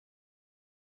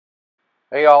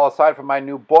Hey y'all, aside from my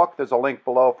new book, there's a link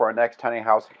below for our next tiny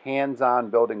house hands-on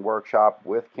building workshop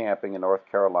with camping in North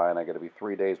Carolina. Going to be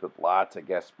 3 days with lots of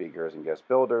guest speakers and guest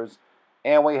builders.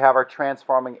 And we have our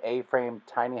transforming A-frame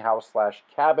tiny house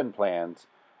 / cabin plans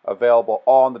available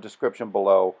all in the description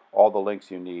below, all the links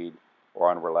you need, or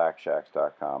on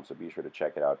relaxshacks.com, so be sure to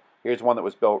check it out. Here's one that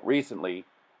was built recently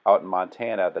out in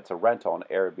Montana that's a rental on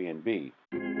Airbnb.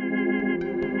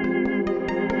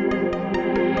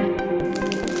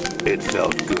 It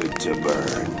felt good to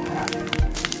burn,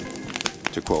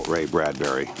 to quote Ray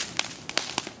Bradbury.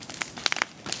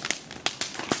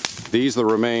 These are the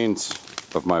remains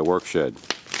of my work shed.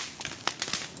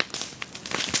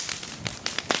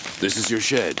 This is your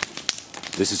shed.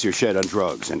 This is your shed on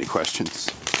drugs. Any questions?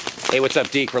 Hey, what's up,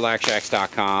 Deke?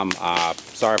 RelaxShacks.com.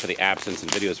 Sorry for the absence in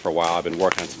videos for a while. I've been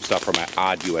working on some stuff for my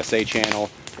Odd USA channel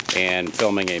and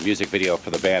filming a music video for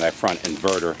the band I front,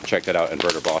 Inverter. Check that out,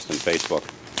 Inverter Boston Facebook.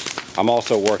 I'm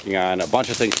also working on a bunch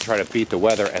of things to try to beat the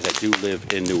weather, as I do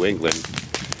live in New England.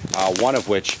 One of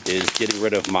which is getting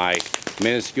rid of my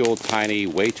minuscule, tiny,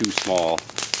 way too small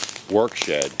work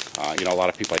shed. You know, a lot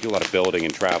of people, I do a lot of building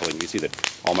and traveling. You see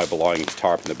that all my belongings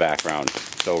tarp in the background.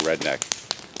 So redneck.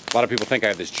 A lot of people think I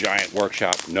have this giant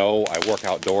workshop. No, I work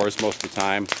outdoors most of the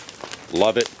time.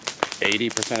 Love it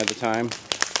 80% of the time.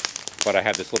 But I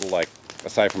have this little, like,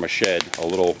 aside from a shed, a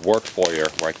little work foyer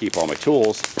where I keep all my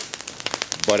tools.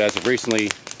 But as of recently,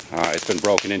 it's been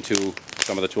broken into.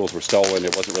 Some of the tools were stolen.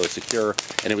 It wasn't really secure,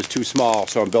 and it was too small.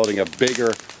 So I'm building a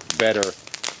bigger, better,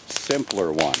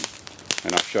 simpler one.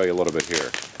 And I'll show you a little bit here.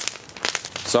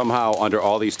 Somehow, under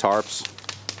all these tarps,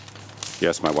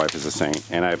 yes, my wife is a saint,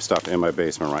 and I have stuff in my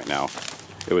basement right now.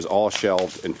 It was all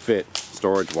shelved and fit,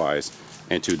 storage-wise,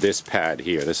 into this pad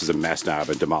here. This is a mess now. I've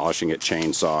been demolishing it,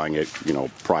 chainsawing it, you know,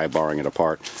 pry barring it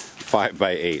apart. 5 by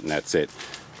 8, and that's it.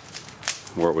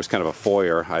 Where it was kind of a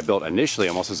foyer. I built initially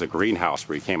almost as a greenhouse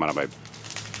where you came out of my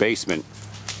basement,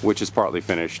 which is partly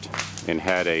finished, and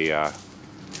had a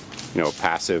you know,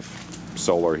 passive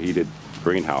solar heated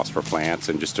greenhouse for plants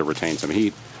and just to retain some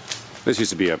heat. This used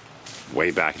to be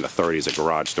way back in the 30s, a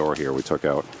garage door here we took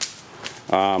out.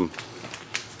 I'm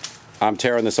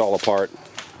tearing this all apart.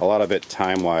 A lot of it,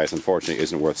 time-wise, unfortunately,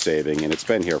 isn't worth saving, and it's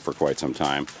been here for quite some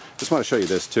time. Just want to show you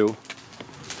this too.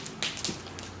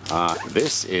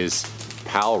 This is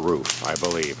Pal Roof, I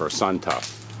believe, or Sun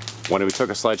Tough. When we took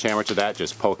a sledgehammer to that,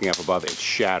 just poking up above, it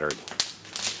shattered.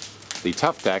 The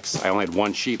Tough Decks, I only had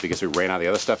one sheet because we ran out of the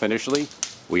other stuff initially.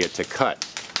 We had to cut.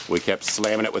 We kept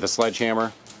slamming it with a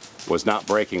sledgehammer. Was not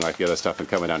breaking like the other stuff and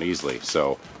coming down easily.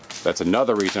 So that's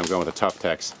another reason I'm going with the Tough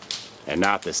Decks and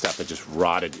not this stuff that just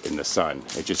rotted in the sun.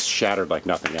 It just shattered like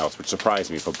nothing else, which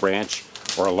surprised me. If a branch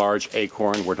or a large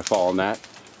acorn were to fall in that,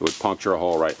 it would puncture a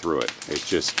hole right through it. It's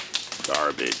just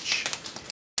garbage.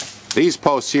 These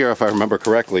posts here, if I remember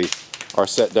correctly, are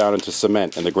set down into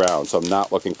cement in the ground, so I'm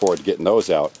not looking forward to getting those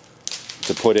out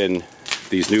to put in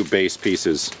these new base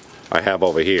pieces I have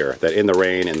over here that in the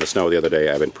rain and the snow the other day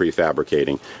I've been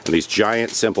prefabricating. And these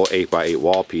giant simple 8 by 8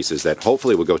 wall pieces that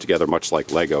hopefully will go together much like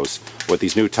Legos with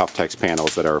these new Tough Tex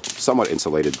panels that are somewhat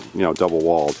insulated, you know, double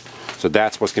walled. So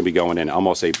that's what's going to be going in,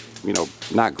 almost a, you know,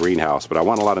 not greenhouse, but I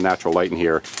want a lot of natural light in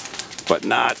here. But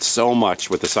not so much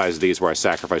with the size of these where I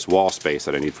sacrifice wall space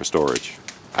that I need for storage.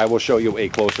 I will show you a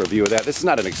closer view of that. This is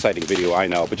not an exciting video, I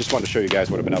know, but just wanted to show you guys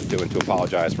what I've been up to and to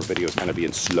apologize for videos kind of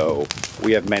being slow.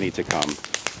 We have many to come.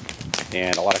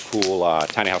 And a lot of cool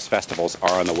tiny house festivals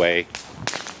are on the way.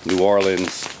 New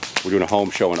Orleans, we're doing a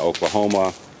home show in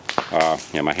Oklahoma.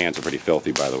 Yeah, my hands are pretty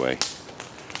filthy, by the way.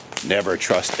 Never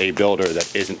trust a builder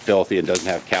that isn't filthy and doesn't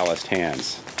have calloused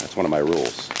hands. That's one of my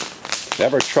rules.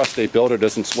 Never trust a builder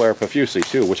doesn't swear profusely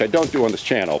too, which I don't do on this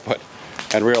channel, but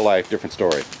in real life, different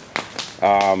story.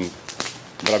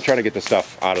 But I'm trying to get this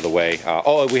stuff out of the way.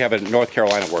 Oh, we have a North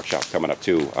Carolina workshop coming up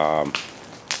too,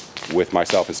 with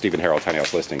myself and Stephen Harrell, Tiny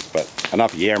House Listings. But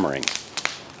enough yammering.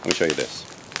 Let me show you this.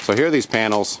 So here are these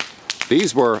panels.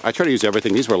 These were, I try to use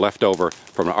everything. These were left over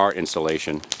from an art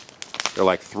installation. They're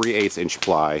like 3/8 inch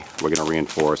ply. We're going to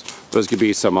reinforce. Those could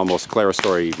be some almost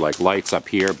clerestory like lights up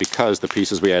here because the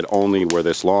pieces we had only were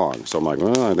this long. So I'm like,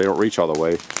 oh, they don't reach all the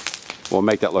way. We'll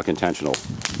make that look intentional.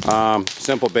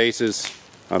 Simple bases.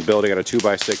 I'm building out of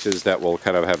 2x6s that will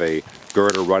kind of have a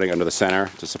girder running under the center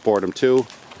to support them too.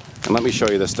 And let me show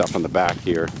you this stuff on the back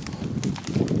here.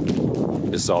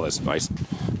 This is all this nice.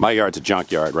 My yard's a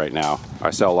junkyard right now. I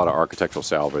sell a lot of architectural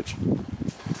salvage.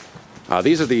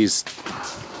 These are these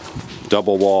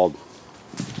double-walled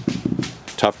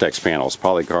Tough Tex panels,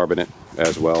 polycarbonate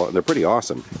as well, and they're pretty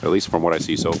awesome, at least from what I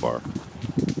see so far.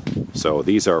 So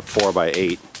these are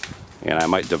 4x8 and I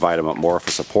might divide them up more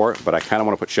for support, but I kind of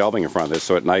want to put shelving in front of this,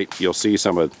 so at night you'll see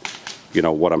some of, you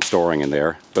know, what I'm storing in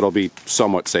there. But it'll be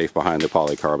somewhat safe behind the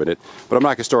polycarbonate. But I'm not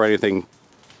going to store anything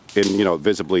in, you know,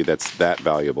 visibly that's that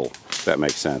valuable, if that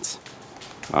makes sense.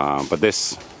 But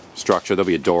this structure, there'll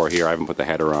be a door here. I haven't put the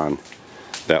header on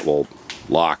that will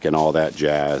lock and all that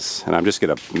jazz. And I'm just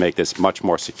going to make this much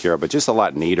more secure, but just a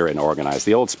lot neater and organized.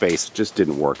 The old space just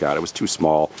didn't work out. It was too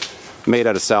small, made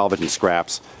out of salvage and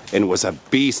scraps, and was a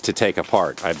beast to take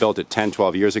apart. I built it 10,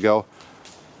 12 years ago.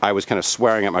 I was kind of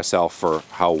swearing at myself for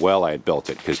how well I had built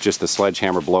it, because just the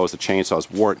sledgehammer blows, the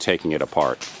chainsaws weren't taking it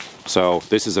apart. So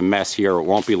this is a mess here. It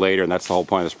won't be later, and that's the whole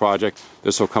point of this project.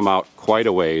 This will come out quite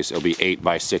a ways. It'll be 8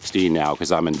 by 16 now,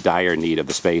 because I'm in dire need of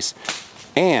the space.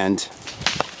 And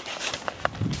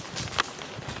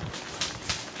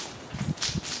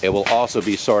it will also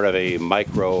be sort of a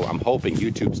micro, I'm hoping,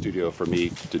 YouTube studio for me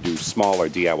to do smaller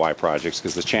DIY projects,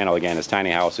 because this channel, again, is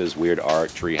tiny houses, weird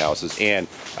art, tree houses, and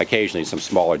occasionally some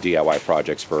smaller DIY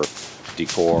projects for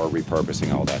decor,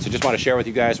 repurposing, all that. So just want to share with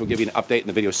you guys. We'll give you an update in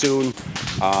the video soon.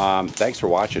 Thanks for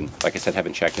watching. Like I said,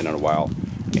 haven't checked in a while.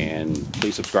 And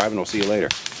please subscribe, and we'll see you later.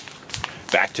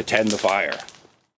 Back to tend the fire.